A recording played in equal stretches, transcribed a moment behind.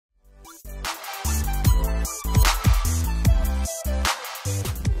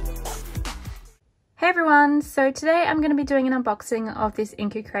Hey everyone, so today I'm going to be doing an unboxing of this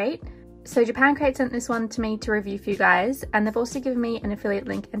Inku Crate. So Japan Crate sent this one to me to review for you guys, and they've also given me an affiliate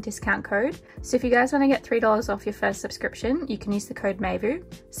link and discount code. So if you guys want to get $3 off your first subscription, you can use the code Meivu.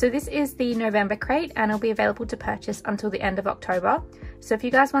 So this is the November crate and it'll be available to purchase until the end of October. So if you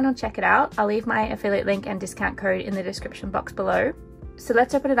guys want to check it out, I'll leave my affiliate link and discount code in the description box below. So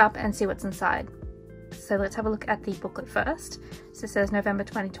let's open it up and see what's inside. So let's have a look at the booklet first. So it says November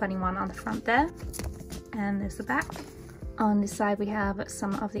 2021 on the front there. And there's the back. On this side we have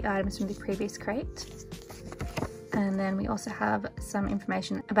some of the items from the previous crate. And then we also have some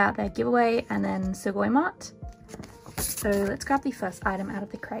information about their giveaway and then Sugoi Mart. So let's grab the first item out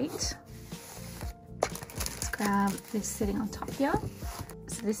of the crate. Let's grab this sitting on top here.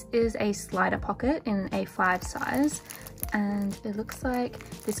 So this is a slider pocket in an A5 size. And it looks like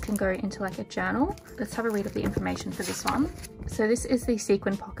this can go into like a journal. Let's have a read of the information for this one. So this is the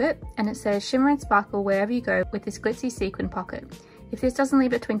sequin pocket, and it says shimmer and sparkle wherever you go with this glitzy sequin pocket. If this doesn't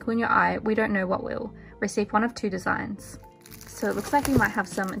leave a twinkle in your eye, we don't know what will. Receive one of 2 designs. So it looks like we might have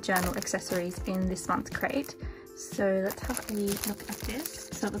some journal accessories in this month's crate. So let's have a look at this.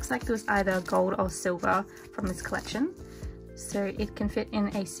 So it looks like there was either gold or silver from this collection. So it can fit in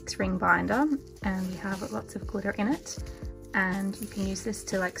a 6-ring binder, and we have lots of glitter in it, and you can use this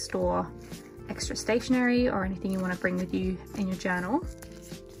to like store extra stationery or anything you want to bring with you in your journal.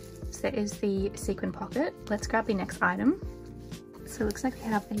 So there is the sequin pocket. Let's grab the next item. So it looks like we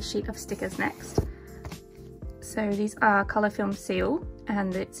have a sheet of stickers next. So these are color film seal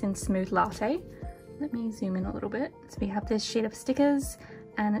and it's in smooth latte. Let me zoom in a little bit. So we have this sheet of stickers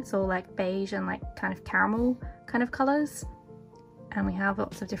and it's all like beige and like kind of caramel kind of colors. And we have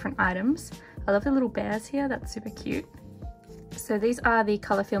lots of different items. I love the little bears here, that's super cute. So these are the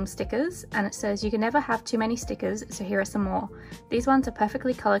color film stickers, and it says you can never have too many stickers, so here are some more. These ones are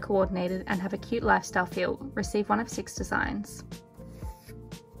perfectly color coordinated and have a cute lifestyle feel. Receive one of 6 designs.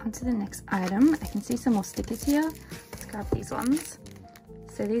 On to the next item. I can see some more stickers here. Let's grab these ones.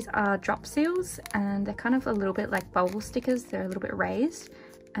 So these are drop seals, and they're kind of a little bit like bubble stickers. They're a little bit raised,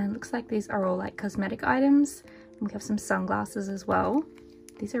 and it looks like these are all like cosmetic items. And we have some sunglasses as well.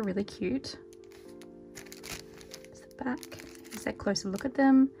 These are really cute. There's the back. Here's a closer look at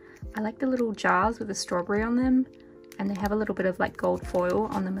them. I like the little jars with a strawberry on them, and they have a little bit of like gold foil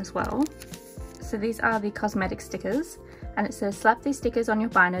on them as well. So these are the cosmetic stickers, and it says slap these stickers on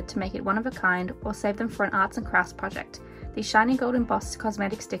your binder to make it one of a kind, or save them for an arts and crafts project. These shiny gold embossed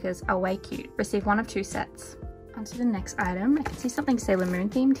cosmetic stickers are way cute. Receive one of 2 sets. On to the next item. I can see something Sailor Moon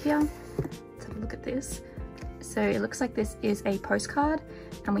themed here. Let's have a look at this. So it looks like this is a postcard,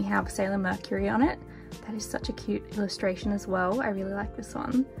 and we have Sailor Mercury on it. That is such a cute illustration as well. I really like this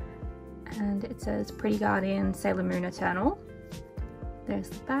one. And it says Pretty Guardian Sailor Moon Eternal. There's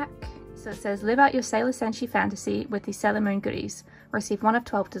the back. So it says live out your Sailor Senshi fantasy with the Sailor Moon goodies. Receive one of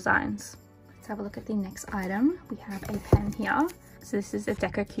 12 designs. Let's have a look at the next item. We have a pen here. So this is a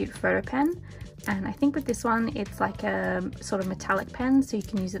Deco Cute photo pen. And I think with this one, it's like a sort of metallic pen, so you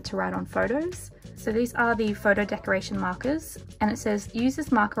can use it to write on photos. So these are the photo decoration markers, and it says use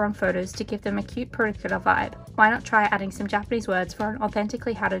this marker on photos to give them a cute Purikura vibe. Why not try adding some Japanese words for an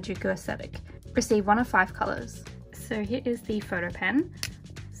authentically Harajuku aesthetic? Receive one of 5 colors. So here is the photo pen.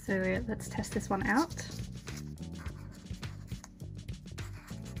 So let's test this one out.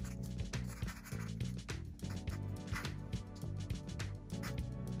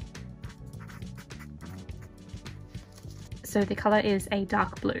 So the color is a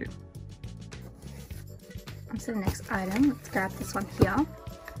dark blue. On to the next item. Let's grab this one here.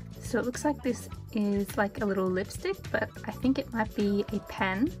 So it looks like this is like a little lipstick, but I think it might be a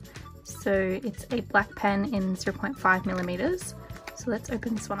pen. So it's a black pen in 0.5 millimeters. So let's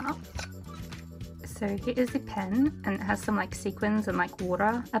open this one up. So here is the pen, and it has some like sequins and like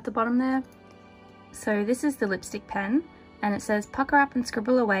water at the bottom there. So this is the lipstick pen, and it says pucker up and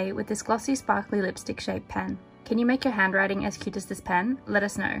scribble away with this glossy sparkly lipstick shaped pen. Can you make your handwriting as cute as this pen? Let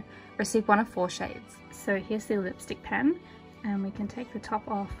us know. Receive one of 4 shades. So here's the lipstick pen, and we can take the top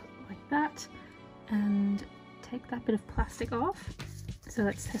off like that and take that bit of plastic off. So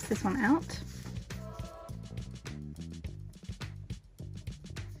let's test this one out.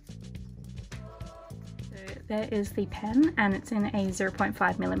 So there is the pen, and it's in a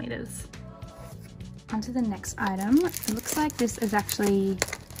 0.5 millimeters. On to the next item. It looks like this is actually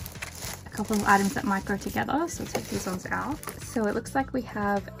a couple of items that might go together, so I'll take these ones out. So it looks like we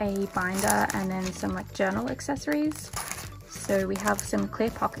have a binder and then some like journal accessories. So we have some clear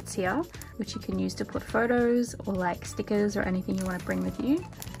pockets here, which you can use to put photos or like stickers or anything you want to bring with you.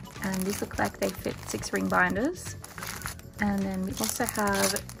 And these look like they fit 6-ring binders. And then we also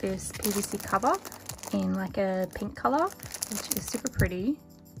have this PVC cover, in like a pink color, which is super pretty.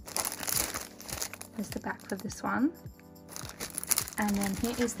 There's the back for this one. And then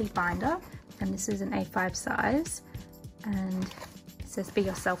here is the binder, and this is an A5 size, and it says be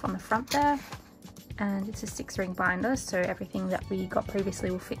yourself on the front there, and it's a 6-ring binder, so everything that we got previously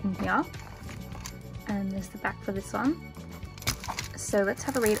will fit in here. And there's the back for this one. So let's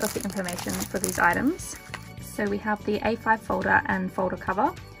have a read of the information for these items. So we have the A5 folder and folder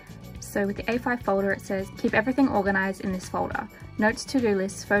cover. So with the A5 folder, it says keep everything organized in this folder. Notes, to-do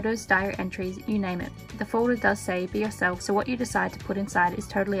lists, photos, diary entries, you name it. The folder does say be yourself, so what you decide to put inside is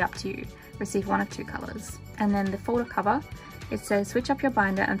totally up to you. Receive 1 of 2 colors. And then the folder cover, it says switch up your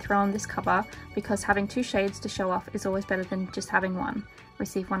binder and throw on this cover because having 2 shades to show off is always better than just having 1.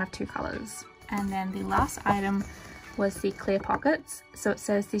 Receive 1 of 2 colors. And then the last item was the clear pockets. So it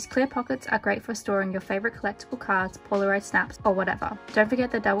says these clear pockets are great for storing your favorite collectible cards, Polaroid snaps, or whatever. Don't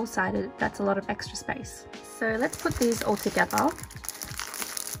forget they're double-sided, that's a lot of extra space. So let's put these all together.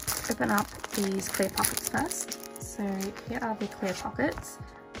 Open up these clear pockets first. So here are the clear pockets.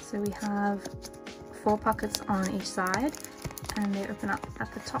 So we have 4 pockets on each side, and they open up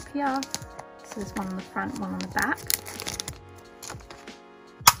at the top here. So there's one on the front, one on the back.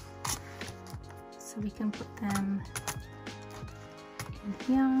 So we can put them in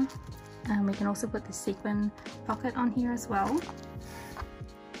here, and we can also put the sequin pocket on here as well.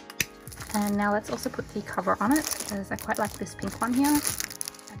 And now let's also put the cover on it, because I quite like this pink one here.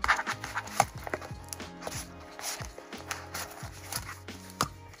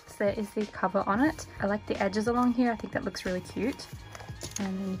 So there is the cover on it. I like the edges along here, I think that looks really cute.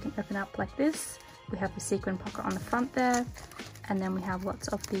 And then you can open up like this. We have the sequin pocket on the front there, and then we have lots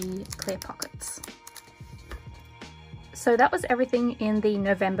of the clear pockets. So that was everything in the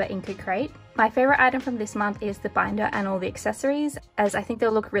November Inku Crate. My favourite item from this month is the binder and all the accessories, as I think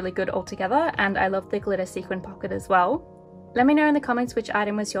they'll look really good all together, and I love the glitter sequin pocket as well. Let me know in the comments which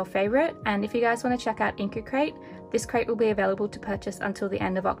item was your favourite, and if you guys want to check out Inku Crate, this crate will be available to purchase until the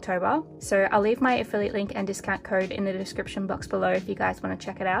end of October. So I'll leave my affiliate link and discount code in the description box below if you guys want to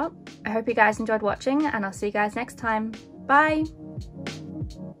check it out. I hope you guys enjoyed watching, and I'll see you guys next time. Bye!